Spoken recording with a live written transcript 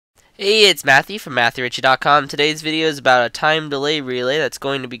Hey, it's Matthew from MatthewRitchie.com. Today's video is about a time delay relay that's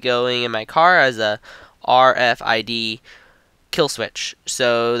going to be going in my car as a RFID kill switch.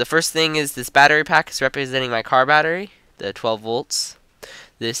 So the first thing is this battery pack is representing my car battery, the 12 volts.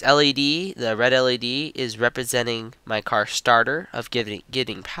 This LED, the red LED, is representing my car starter of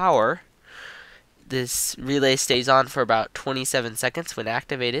getting power. This relay stays on for about 27 seconds when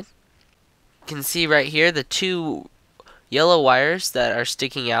activated. You can see right here the two yellow wires that are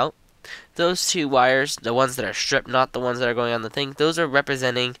sticking out. Those two wires, the ones that are stripped, not the ones that are going on the thing, those are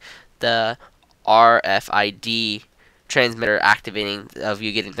representing the RFID transmitter activating of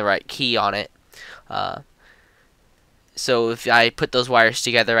you getting the right key on it. So if I put those wires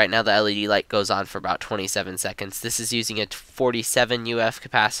together right now, the LED light goes on for about 27 seconds. This is using a 47 UF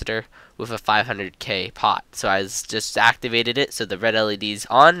capacitor with a 500K pot. So I just activated it, so the red LED is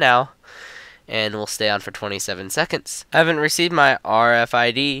on now and will stay on for 27 seconds. I haven't received my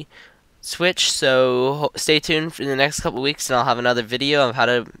RFID switch, so stay tuned for the next couple weeks and I'll have another video of how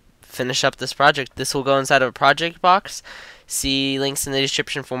to finish up this project. This will go inside of a project box. See links in the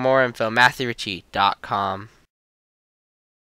description for more info. MatthewRitchie.com.